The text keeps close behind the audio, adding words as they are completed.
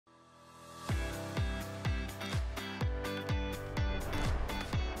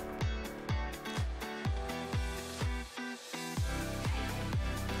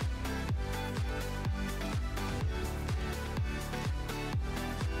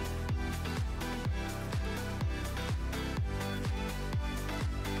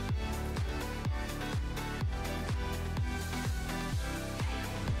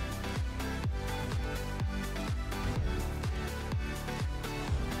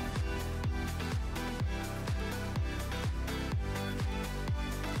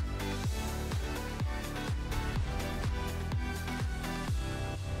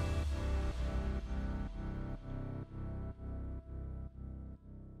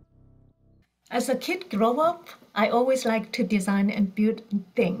As a kid grow up, I always liked to design and build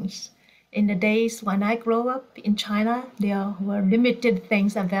things. In the days when I grew up in China, there were limited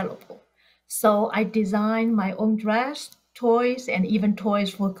things available. So I designed my own dress, toys, and even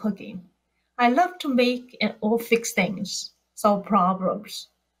toys for cooking. I love to make and or fix things, solve problems.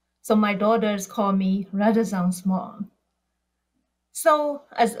 So my daughters call me Renaissance mom. So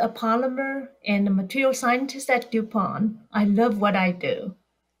as a polymer and a material scientist at DuPont, I love what I do,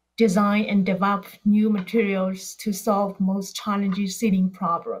 design and develop new materials to solve most challenging sealing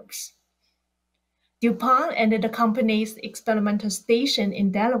problems. DuPont and the company's experimental station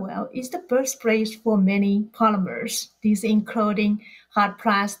in Delaware is the birthplace for many polymers, these including hard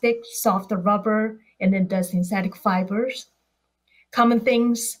plastic, soft rubber, and then the synthetic fibers. Common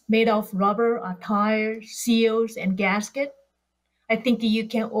things made of rubber are tires, seals, and gaskets. I think you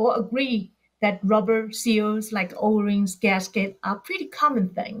can all agree that rubber seals like O-rings, gaskets are pretty common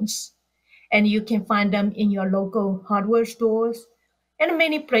things. And you can find them in your local hardware stores and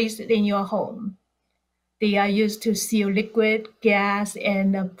many places in your home. They are used to seal liquid, gas,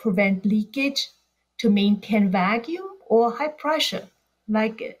 and prevent leakage, to maintain vacuum or high pressure,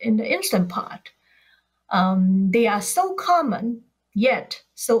 like in the Instant Pot. They are so common, yet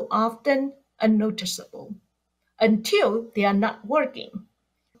so often unnoticeable until they are not working.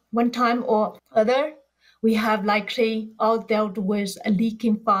 One time or other, we have likely all dealt with a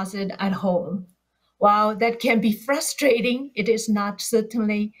leaking faucet at home. While that can be frustrating, it is not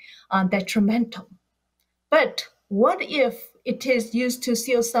certainly detrimental. But what if it is used to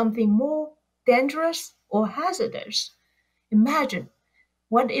seal something more dangerous or hazardous? Imagine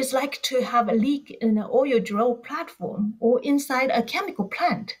what it's like to have a leak in an oil drill platform or inside a chemical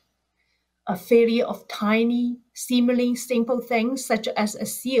plant. A failure of tiny, seemingly simple things such as a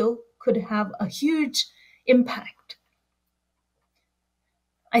seal could have a huge impact.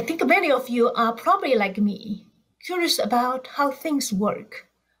 I think many of you are probably like me, curious about how things work.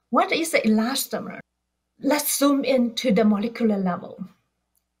 What is an elastomer? Let's zoom into the molecular level.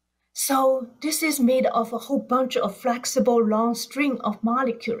 So this is made of a whole bunch of flexible long string of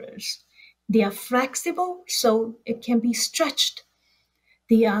molecules. They are flexible, so it can be stretched.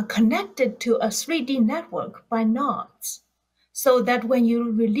 They are connected to a 3D network by knots, so that when you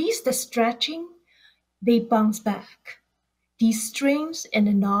release the stretching, they bounce back. These strings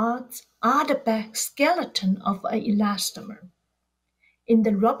and knots are the back skeleton of an elastomer. In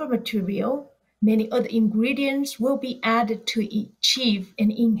the rubber material, many other ingredients will be added to achieve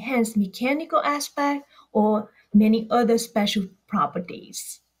an enhanced mechanical aspect or many other special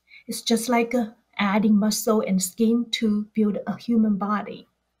properties. It's just like adding muscle and skin to build a human body.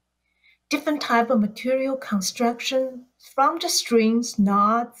 Different type of material construction, from the strings,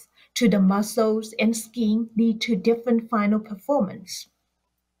 knots, to the muscles and skin, lead to different final performance.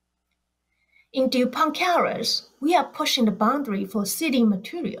 In DuPont Carrots, we are pushing the boundary for sealing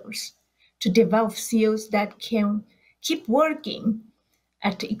materials to develop seals that can keep working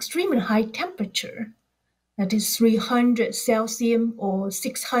at extremely high temperature, that is 300 Celsius or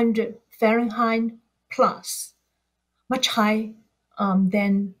 600 Fahrenheit plus, much higher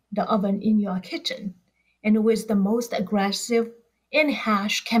than the oven in your kitchen, and with the most aggressive and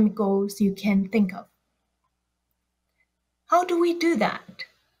harsh chemicals you can think of. How do we do that?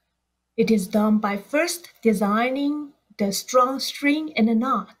 It is done by first designing the strong string and the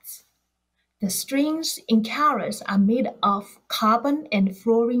knots. The strings in carrots are made of carbon and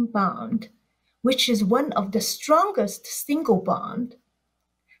fluorine bond, which is one of the strongest single bond.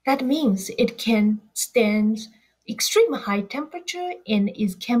 That means it can stand extreme high temperature and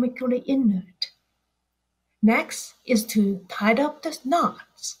is chemically inert. Next is to tie up the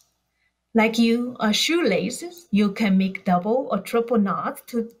knots. Like you are shoelaces, you can make double or triple knots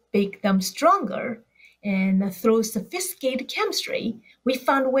to make them stronger. And through sophisticated chemistry, we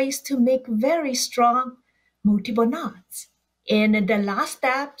found ways to make very strong multiple knots. And the last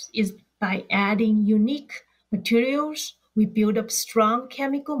step is by adding unique materials, we build up strong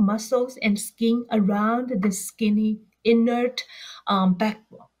chemical muscles and skin around the skinny inert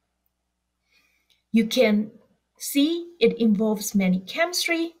backbone. You can see it involves many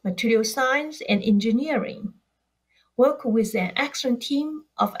chemistry, material science, and engineering. Work with an excellent team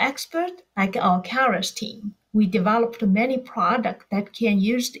of experts like our Carrots team. We developed many products that can be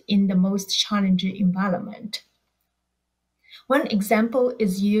used in the most challenging environment. One example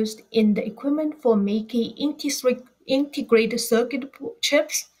is used in the equipment for making integrated circuit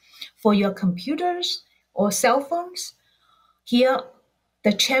chips for your computers or cell phones. Here,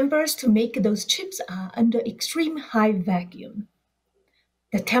 the chambers to make those chips are under extreme high vacuum.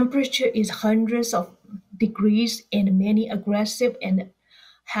 The temperature is hundreds of degrees and many aggressive and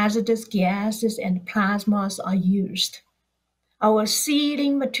hazardous gases and plasmas are used. Our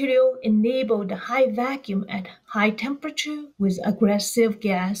sealing material enabled high vacuum at high temperature with aggressive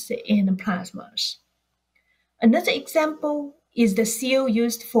gas and plasmas. Another example is the seal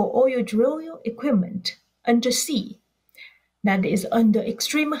used for oil drilling equipment under sea that is under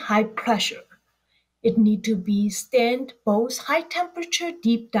extreme high pressure. It needs to be stand both high temperature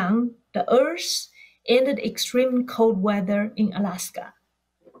deep down the earth and the extreme cold weather in Alaska.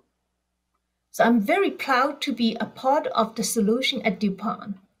 So I'm very proud to be a part of the solution at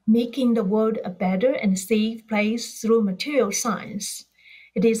DuPont, making the world a better and safe place through material science.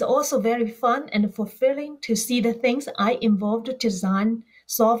 It is also very fun and fulfilling to see the things I involved to design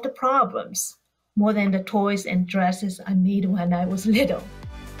solve the problems, more than the toys and dresses I made when I was little.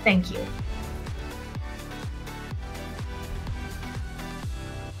 Thank you.